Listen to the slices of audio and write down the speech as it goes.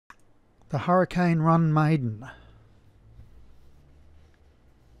the Hurricane Run Maiden.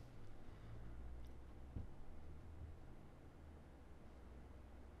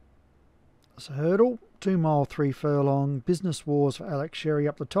 It's a hurdle, 2 mile 3 furlong, Business Wars for Alex Sherry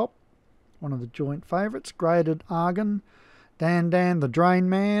up the top. One of the joint favourites, Graded Argan, Dan the Drain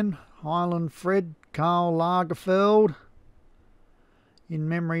Man, Highland Fred, Karl Lagerfeld. In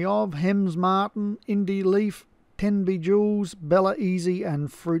memory of Hems Martin, Indy Leaf, Tenby Jules, Bella Easy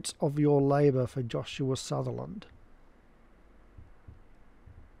and Fruits of Your Labour for Joshua Sutherland.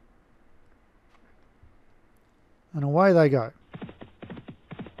 And away they go.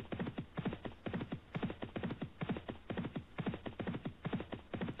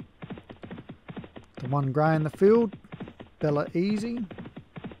 The one grey in the field, Bella Easy.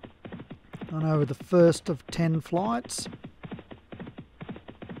 And over the first of 10 flights,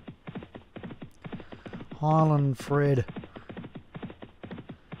 Highland Fred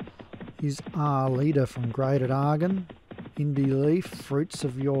is our leader from Graded Argan, Indy Leaf, Fruits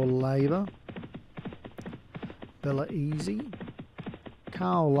of Your Labour, Bella Easy,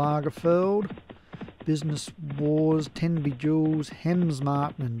 Karl Lagerfeld, Business Wars, Tenby Jules, Hems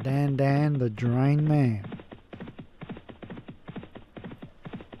Martin and Dan the Drain Man.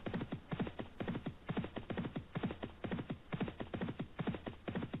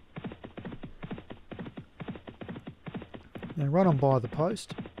 Now run on by the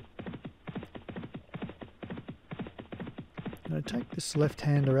post. Now take this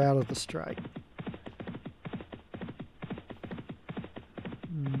left-hander out of the straight.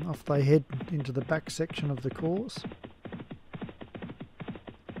 Off they head into the back section of the course.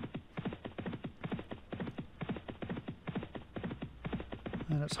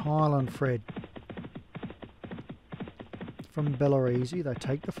 And it's Highland Fred from Bella Easy. They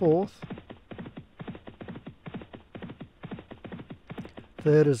take the 4th.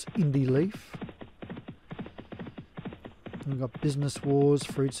 Third is Indy Leaf. We've got Business Wars,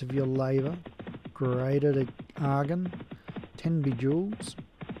 Fruits of Your Labour, Graded Argan, Tenby Jules,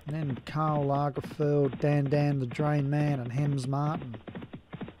 and then Karl Lagerfeld, Dan the Drain Man and Hems Martin.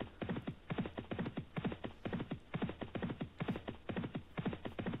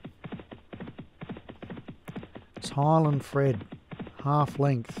 It's Highland Fred, half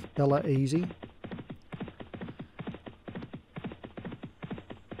length, Bella Easy.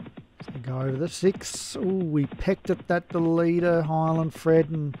 Go over the 6. Oh, we pecked at that, the leader, Highland Fred,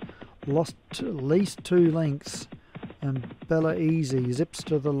 and lost at least 2 lengths. And Bella Easy zips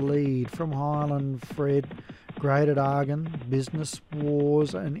to the lead from Highland Fred, Graded Argan, Business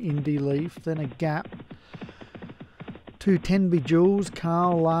Wars and Indy Leaf. Then a gap to Tenby Jules,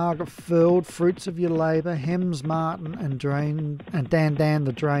 Karl Lagerfeld, Fruits of Your Labour, Hems Martin and Dan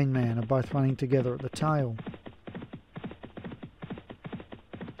the Drain Man are both running together at the tail.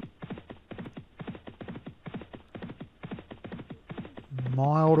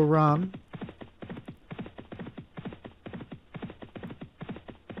 Mile to run.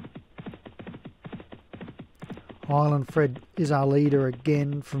 Highland Fred is our leader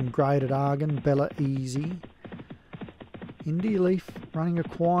again from Graded Argan, Bella Easy. Indy Leaf running a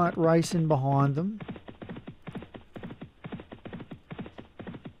quiet race in behind them.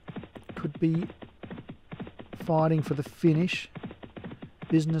 Could be fighting for the finish.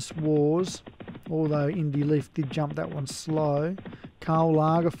 Business Wars, although Indy Leaf did jump that one slow. Karl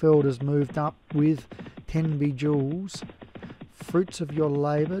Lagerfeld has moved up with Tenby Jules. Fruits of Your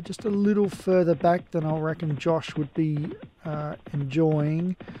Labour, just a little further back than I reckon Josh would be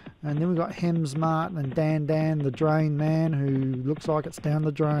enjoying. And then we've got Hems Martin and Dan the Drain Man, who looks like it's down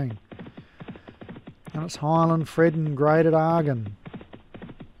the drain. And it's Highland Fred and Graded Argan.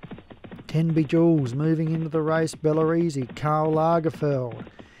 Tenby Jules moving into the race, Bella Easy, Karl Lagerfeld,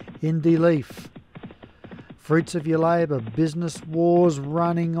 Indy Leaf. Fruits of Your Labour, Business Wars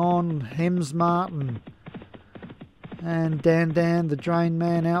running on, Hems Martin and Dan the Drain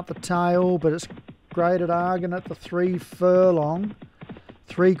Man out the tail, but it's Graded Argan at the 3 furlong,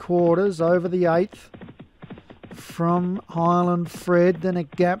 3/4 over the 8th from Highland Fred, then a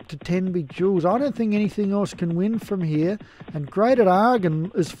gap to Tenby Jules. I don't think anything else can win from here, and Graded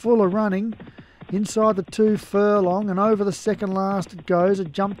Argan is full of running inside the 2 furlong, and over the second last it goes.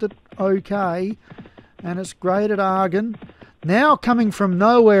 It jumped it okay. And it's Graded Argan. Now coming from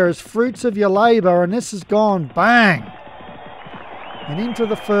nowhere is Fruits of Your Labour, and this has gone bang. And into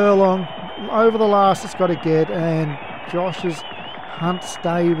the furlong, over the last it's got to get, and Josh's Hunt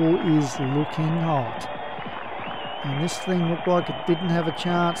stable is looking hot. And this thing looked like it didn't have a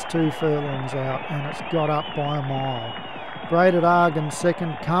chance 2 furlongs out, and it's got up by a mile. Graded Argan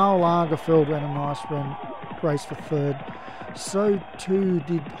second, Karl Lagerfeld ran a nice race for third. So too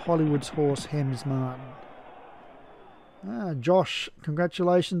did Hollywood's horse Hems Martin. Josh,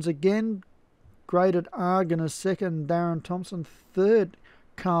 congratulations again. Graded Argan as second, Darren Thompson third,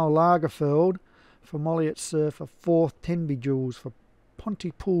 Karl Lagerfeld for Molly at Surfer, fourth Tenby Jules for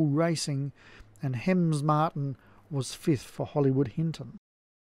Pontypool Racing, and Hems Martin was fifth for Hollywood Hinton.